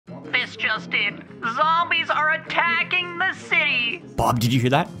this just in. Zombies are attacking the city. Bob, did you hear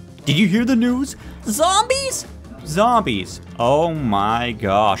that? Did you hear the news? Zombies? Zombies. Oh my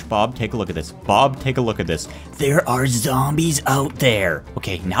gosh. Bob, take a look at this. Bob, take a look at this. There are zombies out there.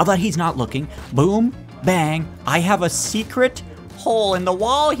 Okay, now that he's not looking, boom, bang, I have a secret hole in the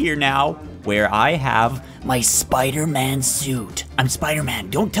wall here now where I have my Spider-Man suit. I'm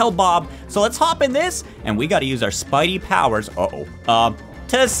Spider-Man. Don't tell Bob. So let's hop in this, and we got to use our Spidey powers.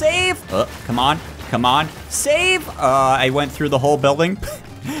 To save. Come on. Come on. Save. I went through the whole building.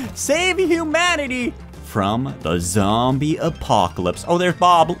 Save humanity from the zombie apocalypse. Oh, there's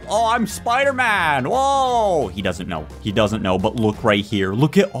Bob. Oh, I'm Spider-Man. Whoa. He doesn't know. He doesn't know, but look right here.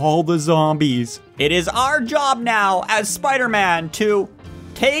 Look at all the zombies. It is our job now as Spider-Man to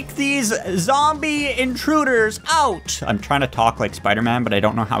take these zombie intruders out. I'm trying to talk like Spider-Man, but I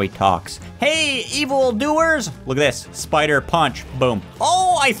don't know how he talks. Hey, evil doers. Look at this. Spider punch. Boom.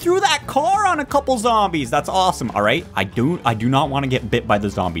 Oh, I threw that car on a couple zombies. That's awesome. All right. I do not want to get bit by the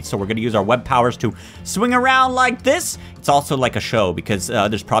zombies. So we're going to use our web powers to swing around like this. It's also like a show because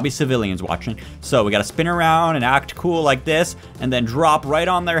there's probably civilians watching. So we got to spin around and act cool like this and then drop right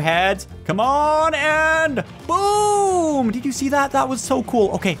on their heads. Come on, and boom! Did you see that? That was so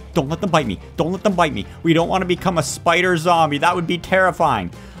cool. Okay, don't let them bite me. Don't let them bite me. We don't want to become a spider zombie. That would be terrifying.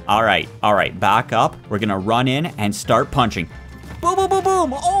 All right, back up. We're gonna run in and start punching. Boom, boom, boom,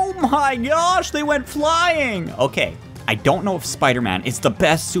 boom. Oh my gosh, they went flying. Okay, I don't know if Spider-Man is the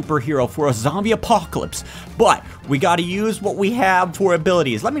best superhero for a zombie apocalypse, but we gotta use what we have for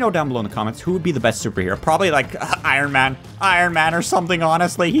abilities. Let me know down below in the comments who would be the best superhero. Probably like Iron Man or something,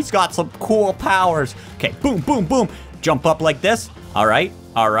 honestly. He's got some cool powers. Okay, boom, boom, boom. Jump up like this. All right.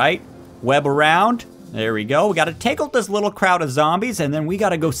 Web around. There we go. We gotta take out this little crowd of zombies, and then we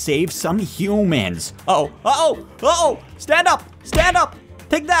gotta go save some humans. Uh-oh. Stand up.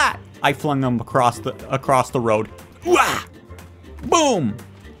 Take that. I flung them across the road. Wah! Boom!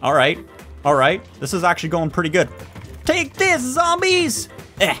 All right. This is actually going pretty good. Take this, zombies!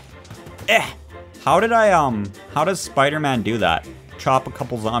 How does Spider-Man do that? Chop a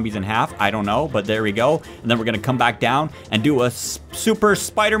couple zombies in half? I don't know, but there we go. And then we're gonna come back down and do a super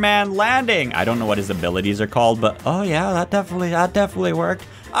Spider-Man landing. I don't know what his abilities are called, but oh yeah, that definitely worked.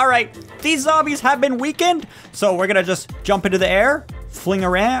 All right, these zombies have been weakened, so we're gonna just jump into the air, fling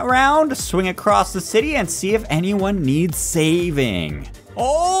around, swing across the city, and see if anyone needs saving.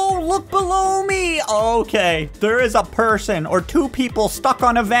 Oh, look below me. Okay, there is a person or two people stuck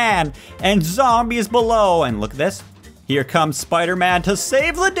on a van and zombies below. And look at this. Here comes Spider-Man to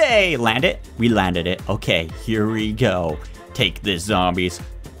save the day. Land it. We landed it. Okay, here we go. Take this, zombies.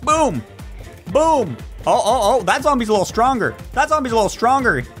 Boom. Boom. Oh, that zombie's a little stronger.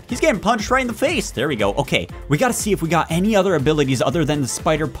 He's getting punched right in the face. There we go. Okay, we gotta see if we got any other abilities other than the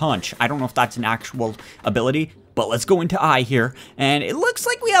spider punch. I don't know if that's an actual ability, but let's go into I here. And it looks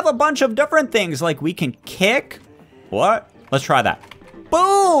like we have a bunch of different things. Like we can kick. What? Let's try that.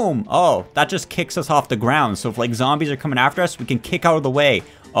 Boom! Oh, that just kicks us off the ground. So if like zombies are coming after us, we can kick out of the way.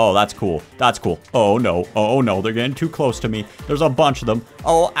 Oh, that's cool. Oh no, they're getting too close to me. There's a bunch of them.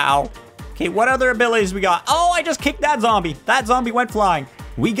 Oh, ow. Okay, what other abilities we got? Oh, I just kicked that zombie. That zombie went flying.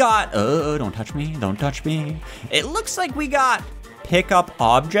 We got, don't touch me. It looks like we got pick up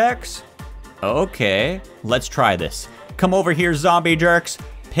objects. Okay, let's try this. Come over here, zombie jerks.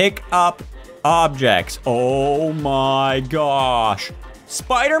 Pick up objects. Oh my gosh.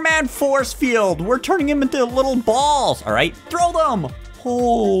 Spider-Man force field. We're turning him into little balls. All right, throw them.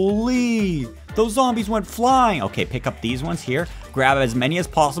 Holy, those zombies went flying. Okay, pick up these ones here. Grab as many as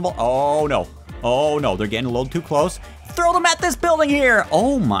possible. Oh no, they're getting a little too close. Throw them at this building here.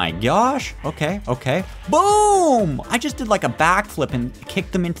 Oh my gosh. Okay. Boom! I just did like a backflip and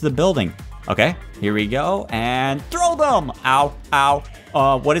kicked them into the building. Okay, here we go, and throw them. Ow.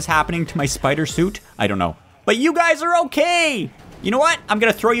 What is happening to my spider suit? I don't know. But you guys are okay. You know what? I'm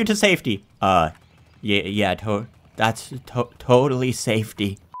gonna throw you to safety. That's totally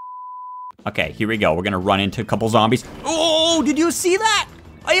safety. Okay, here we go. We're gonna run into a couple zombies. Oh, did you see that?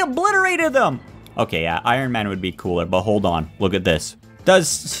 I obliterated them. Okay, yeah, Iron Man would be cooler, but hold on. Look at this. Does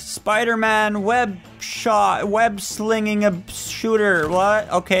Spider-Man web slinging a shooter?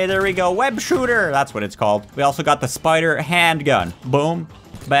 What? Okay, there we go. Web shooter. That's what it's called. We also got the spider handgun. Boom,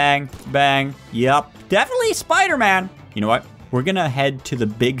 bang, bang. Yep, definitely Spider-Man. You know what? We're gonna head to the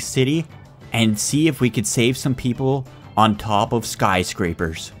big city and see if we could save some people on top of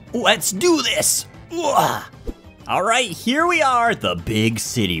skyscrapers. Let's do this. Ugh. All right, here we are, the big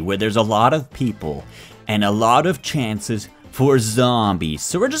city where there's a lot of people and a lot of chances for zombies.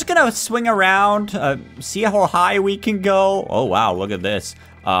 So we're just gonna swing around, see how high we can go. Oh wow, look at this.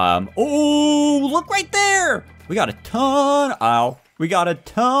 Oh, look right there. We got a ton. Ow. We got a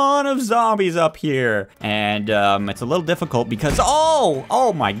ton of zombies up here. And it's a little difficult because,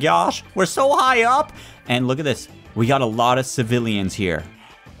 oh my gosh. We're so high up. And look at this. We got a lot of civilians here.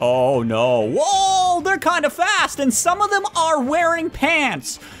 Oh no. Whoa, they're kind of fast. And some of them are wearing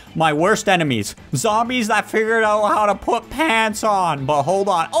pants. My worst enemies. Zombies that figured out how to put pants on. But hold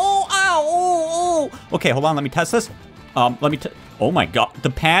on. Oh, ow, oh. Okay, hold on. Let me test this. Oh my god. The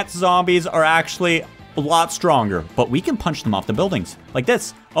pants zombies are actually a lot stronger. But we can punch them off the buildings. Like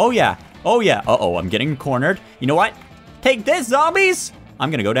this. Oh yeah. Oh yeah. Uh-oh, I'm getting cornered. You know what? Take this, zombies.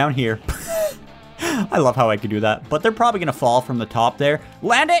 I'm gonna go down here. I love how I could do that. But they're probably gonna fall from the top there.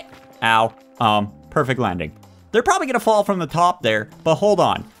 Land it. Ow. Perfect landing. They're probably gonna fall from the top there, but hold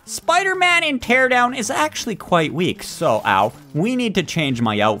on. Spider-Man in Teardown is actually quite weak, so ow, we need to change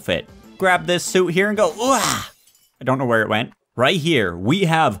my outfit. Grab this suit here and go, I don't know where it went. Right here, we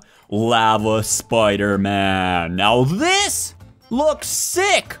have Lava Spider-Man. Now this looks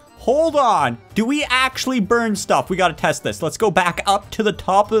sick. Hold on, do we actually burn stuff? We gotta test this. Let's go back up to the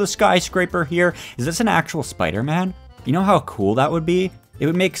top of the skyscraper here. Is this an actual Spider-Man? You know how cool that would be? It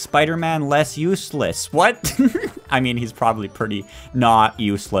would make Spider-Man less useless. What? I mean, he's probably pretty not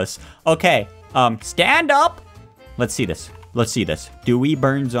useless. Okay, stand up. Let's see this. Let's see this. Do we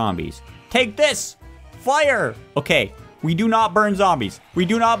burn zombies? Take this. Fire. Okay, we do not burn zombies. We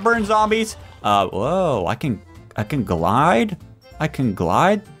do not burn zombies. Whoa, I can glide. I can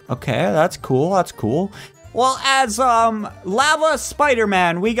glide. Okay, that's cool. That's cool. Well, as Lava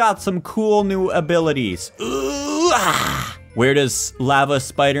Spider-Man, we got some cool new abilities. Ooh, ah. Where does Lava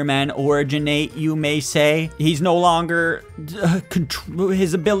Spider-Man originate, you may say? He's no longer,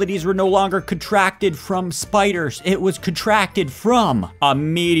 his abilities were no longer contracted from spiders. It was contracted from a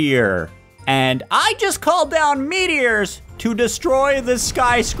meteor. And I just called down meteors to destroy the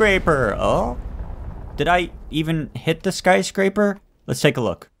skyscraper. Oh, did I even hit the skyscraper? Let's take a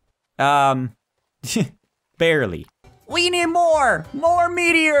look. Barely. We need more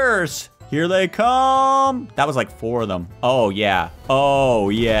meteors. Here they come. That was like 4 of them. Oh yeah. Oh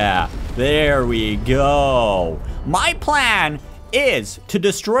yeah. There we go. My plan is to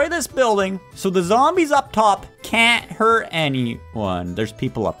destroy this building so the zombies up top can't hurt anyone. There's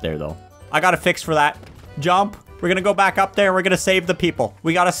people up there though. I got a fix for that. Jump. We're gonna go back up there. We're gonna save the people.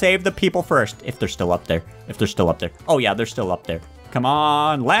 We gotta save the people first. If they're still up there. If they're still up there. Oh yeah, they're still up there. Come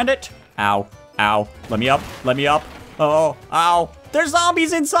on, land it. Ow. Ow. Let me up. Let me up. Oh, ow. There's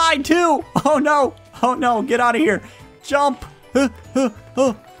zombies inside too. Oh no. Oh no. Get out of here. Jump.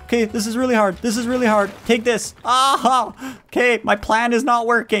 Okay, this is really hard. This is really hard. Take this. Ah. Okay, my plan is not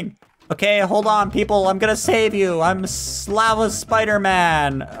working. Okay, hold on, people. I'm gonna save you. I'm Lava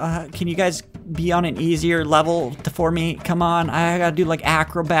Spider-Man. Can you guys be on an easier level for me? Come on. I gotta do like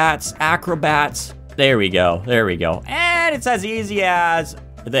acrobats. Acrobats. There we go. There we go. And it's as easy as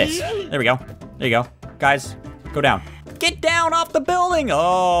this. There we go. There you go. Guys, go down. Get down off the building.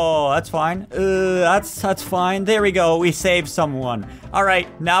 Oh, that's fine. That's fine. There we go. We saved someone. All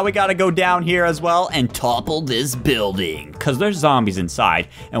right, now we gotta go down here as well and topple this building because there's zombies inside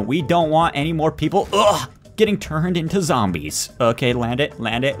and we don't want any more people getting turned into zombies. Okay, land it,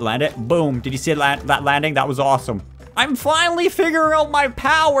 land it, land it. Boom. Did you see that landing? That was awesome. I'm finally figuring out my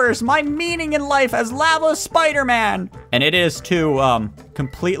powers, my meaning in life as Lava Spider-Man. And it is to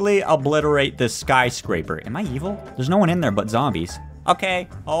completely obliterate this skyscraper. Am I evil? There's no one in there but zombies. Okay.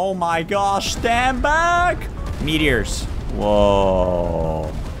 Oh my gosh, stand back. Meteors.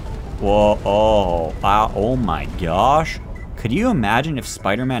 Whoa. Whoa. Oh. Wow. Oh my gosh. Could you imagine if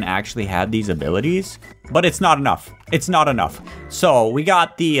Spider-Man actually had these abilities? But it's not enough. It's not enough. So we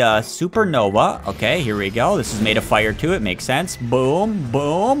got the supernova. Okay, here we go. This is made of fire too. It makes sense. Boom,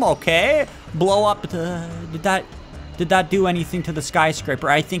 boom. Okay, blow up. Did that do anything to the skyscraper?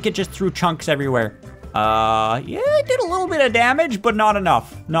 I think it just threw chunks everywhere. Yeah, it did a little bit of damage, but not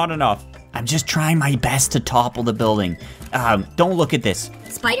enough. Not enough. I'm just trying my best to topple the building. Don't look at this.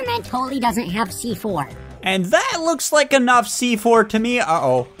 Spider-Man totally doesn't have C4. And that looks like enough C4 to me.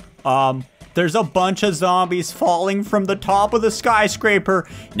 Uh-oh. There's a bunch of zombies falling from the top of the skyscraper.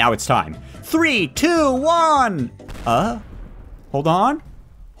 Now it's time. 3, 2, 1. Hold on.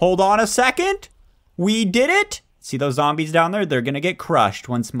 Hold on a second. We did it. See those zombies down there? They're gonna get crushed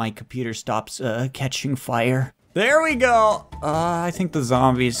once my computer stops catching fire. There we go. I think the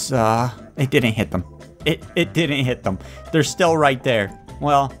zombies, it didn't hit them. It didn't hit them. They're still right there.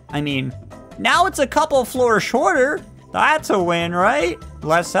 Well, I mean, now it's a couple floors shorter. That's a win, right?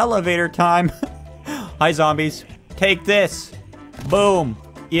 Less elevator time. Hi, zombies. Take this. Boom.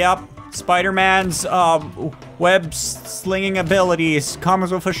 Yep. Spider-Man's, web slinging abilities.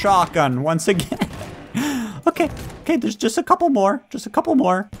 Comes with a shotgun once again. Okay, there's just a couple more.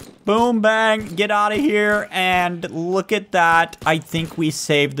 Boom, bang, get out of here. And look at that. I think we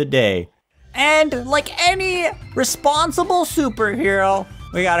saved the day. And like any responsible superhero,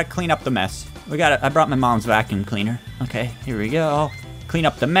 we gotta clean up the mess. I brought my mom's vacuum cleaner. Okay, here we go. Clean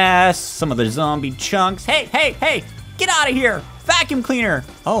up the mess, some of the zombie chunks. Hey, get out of here. Vacuum cleaner.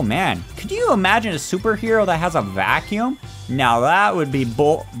 Oh man, could you imagine a superhero that has a vacuum? Now that would be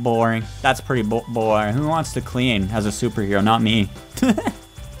boring. That's pretty boring. Who wants to clean as a superhero? Not me.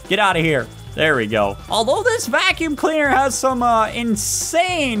 Get out of here. There we go. Although this vacuum cleaner has some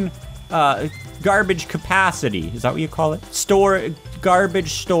insane garbage capacity. Is that what you call it?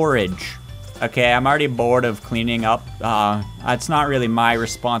 Garbage storage. Okay, I'm already bored of cleaning up. It's not really my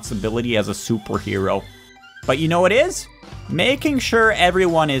responsibility as a superhero. But you know what is? Making sure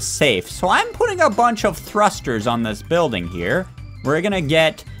everyone is safe. So I'm putting a bunch of thrusters on this building here. We're gonna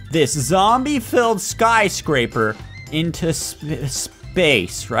get this zombie-filled skyscraper into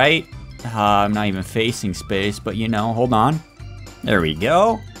space, right? I'm not even facing space, but you know, hold on. There we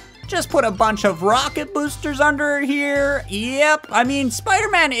go. Just put a bunch of rocket boosters under here. Yep, I mean,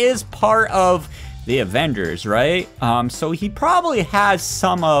 Spider-Man is part of the Avengers, right? So he probably has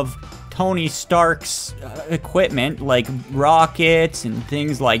some of Tony Stark's equipment, like rockets and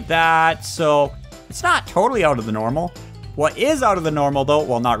things like that. So it's not totally out of the normal. What is out of the normal though,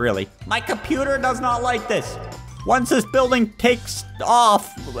 well, not really. My computer does not like this. Once this building takes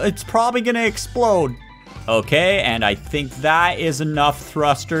off, it's probably gonna explode. Okay, and I think that is enough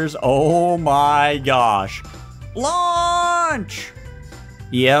thrusters. Oh my gosh. Launch!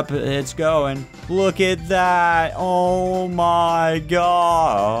 Yep, it's going. Look at that. Oh my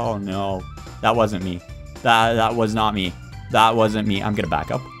god. Oh no. That wasn't me. That was not me. That wasn't me. I'm gonna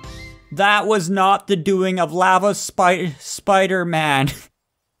back up. That was not the doing of Lava Spider-Man.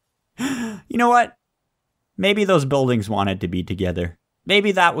 You know what? Maybe those buildings wanted to be together.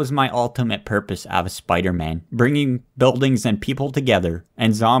 Maybe that was my ultimate purpose as Spider-Man. Bringing buildings and people together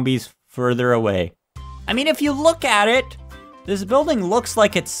and zombies further away. I mean, if you look at it, this building looks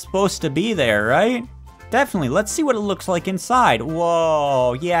like it's supposed to be there, right? Definitely. Let's see what it looks like inside.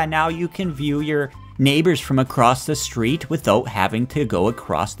 Whoa. Yeah, now you can view your neighbors from across the street without having to go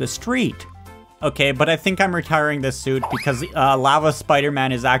across the street. Okay, but I think I'm retiring this suit because Lava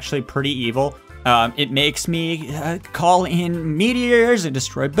Spider-Man is actually pretty evil. It makes me call in meteors and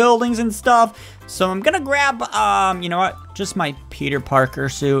destroy buildings and stuff. So I'm gonna grab, you know what? Just my Peter Parker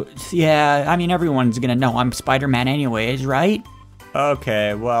suit. Yeah, I mean, everyone's gonna know I'm Spider-Man anyways, right?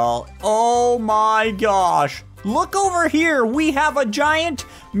 Okay, well, oh my gosh. Look over here. We have a giant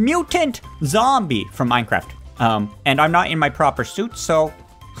mutant zombie from Minecraft. And I'm not in my proper suit, so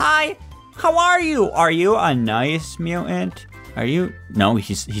hi. How are you? Are you a nice mutant? Are you? No,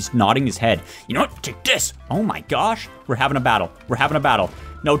 he's nodding his head. You know what? Take this. Oh my gosh. We're having a battle. We're having a battle.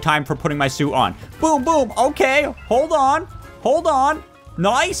 No time for putting my suit on. Boom, boom. Okay. Hold on. Hold on.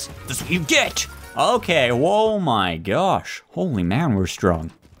 Nice. This is what you get. Okay. Whoa, my gosh. Holy man, we're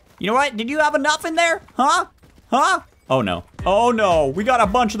strong. You know what? Did you have enough in there? Huh? Huh? Oh no. Oh no. We got a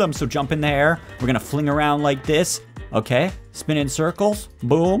bunch of them. So jump in the air. We're gonna fling around like this. Okay. Spin in circles.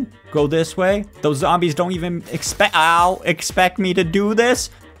 Boom. Go this way. Those zombies don't even expect me to do this.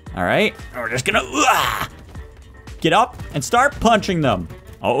 All right. We're just gonna get up and start punching them.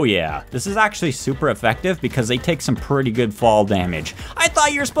 Oh yeah. This is actually super effective because they take some pretty good fall damage. I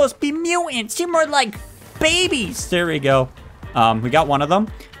thought you were supposed to be mutants. You're more like babies. There we go. We got one of them.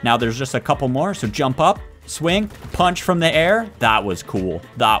 Now there's just a couple more. So jump up, swing, punch from the air. That was cool.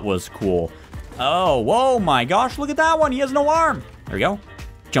 That was cool. Oh, whoa, my gosh, look at that one. He has no arm. There we go.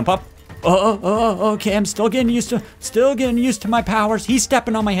 Jump up. Okay, I'm still getting used to my powers. He's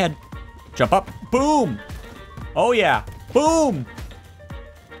stepping on my head. Jump up. Boom. Oh, yeah. Boom.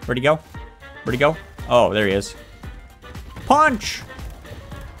 Where'd he go? Where'd he go? Oh, there he is. Punch.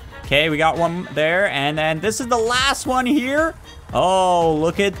 Okay, we got one there. And then this is the last one here. Oh,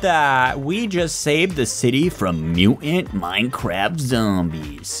 look at that. We just saved the city from mutant Minecraft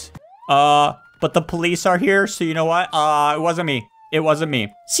zombies. But the police are here, so you know what? It wasn't me. It wasn't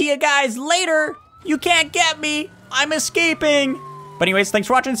me. See you guys later. You can't get me. I'm escaping. But anyways, thanks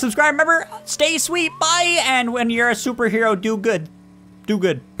for watching. Subscribe. Remember, stay sweet. Bye. And when you're a superhero, do good. Do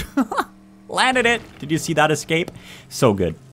good. Landed it. Did you see that escape? So good.